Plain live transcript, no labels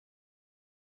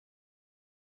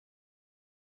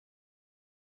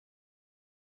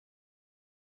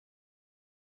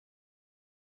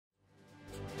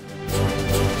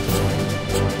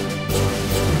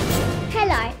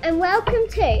and welcome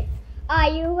to Are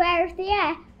You Aware of the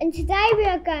Air? And today we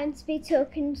are going to be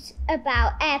talking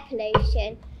about air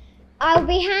pollution. I'll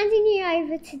be handing you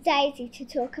over to Daisy to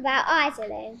talk about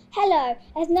idling. Hello,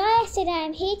 as Naya said, I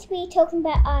am here to be talking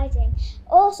about idling.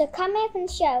 Also, coming up on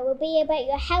the show will be about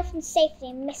your health and safety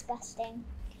and myth-busting.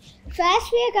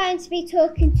 First, we are going to be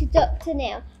talking to Dr.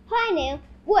 Neil. Hi Neil,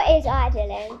 what is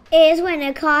idling? It is when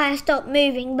a car has stopped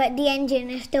moving but the engine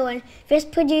is still on. This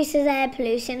produces air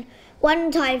pollution.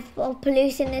 One type of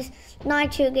pollution is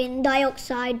nitrogen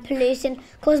dioxide pollution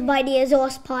caused by the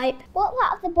exhaust pipe. What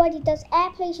part of the body does air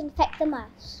pollution affect the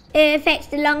most? It affects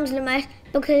the lungs the most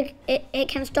because it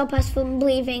can stop us from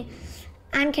breathing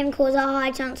and can cause a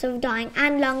high chance of dying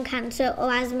and lung cancer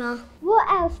or asthma. What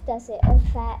else does it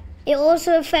affect? It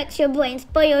also affects your brain,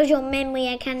 spoils your memory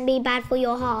and can be bad for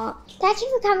your heart. Thank you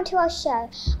for coming to our show.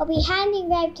 I'll be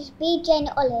handing over to BJ and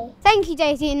Ollie. Thank you,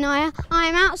 Daisy and Naya. I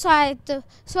am outside the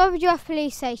Swabberdorf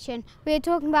police station. We are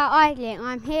talking about idling.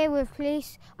 I'm here with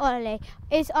Police Ollie.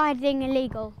 Is idling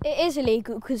illegal? It is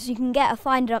illegal because you can get a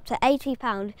fine of up to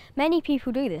 £80. Many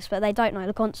people do this, but they don't know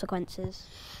the consequences.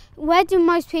 Where do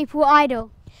most people idle?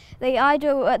 They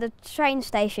idle at the train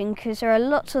station because there are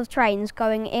lots of trains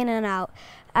going in and out,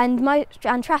 and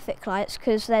traffic lights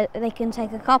because they can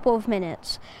take a couple of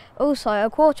minutes. Also, a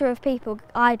quarter of people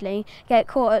idling get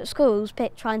caught at schools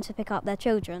trying to pick up their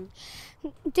children.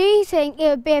 Do you think it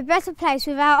would be a better place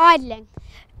without idling?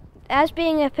 As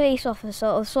being a police officer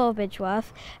of Swabberdorf,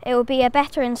 it will be a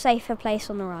better and safer place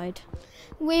on the road.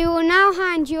 We will now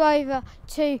hand you over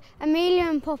to Amelia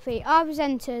and Poppy, our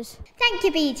presenters. Thank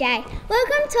you, BJ.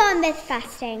 Welcome to our myth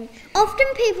busting. Often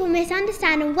people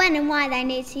misunderstand when and why they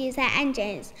need to use their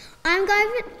engines. I'm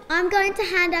going to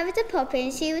hand over to Poppy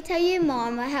and she will tell you more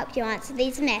and will help you answer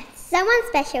these myths. Someone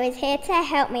special is here to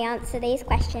help me answer these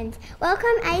questions.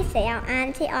 Welcome AC, our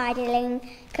anti-idling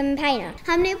campaigner.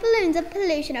 How many balloons of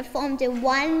pollution are formed in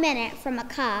 1 minute from a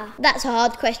car? That's a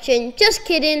hard question. Just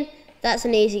kidding. That's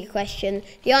an easy question.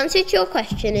 The answer to your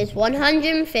question is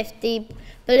 150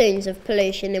 balloons of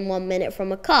pollution in 1 minute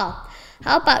from a car.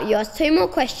 How about you ask 2 more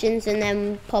questions and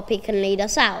then Poppy can lead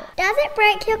us out? Does it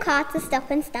break your car to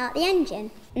stop and start the engine?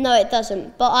 No, it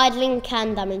doesn't, but idling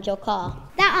can damage your car.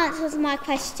 That answers my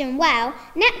question well.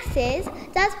 Next is,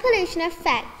 does pollution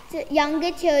affect younger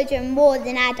children more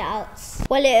than adults?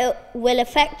 Well, it will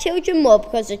affect children more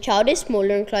because the child is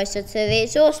smaller and closer to the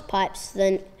exhaust pipes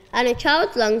and a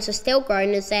child's lungs are still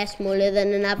growing as they're smaller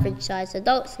than an average-sized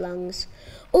adult's lungs.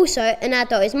 Also, an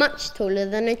adult is much taller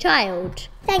than a child.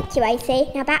 Thank you,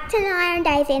 AC. Now back to Naya and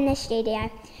Daisy in the studio.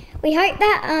 We hope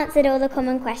that answered all the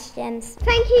common questions.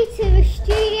 Thank you to the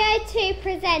Studio 2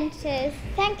 presenters.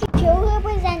 Thank you to all the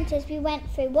presenters. We went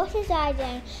through what is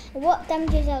idling and what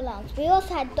damages our lungs. We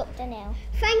also had Dr. Neil.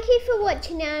 Thank you for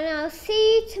watching and I'll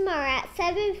see you tomorrow at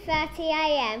 7:30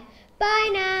 AM. Bye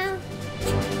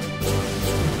now.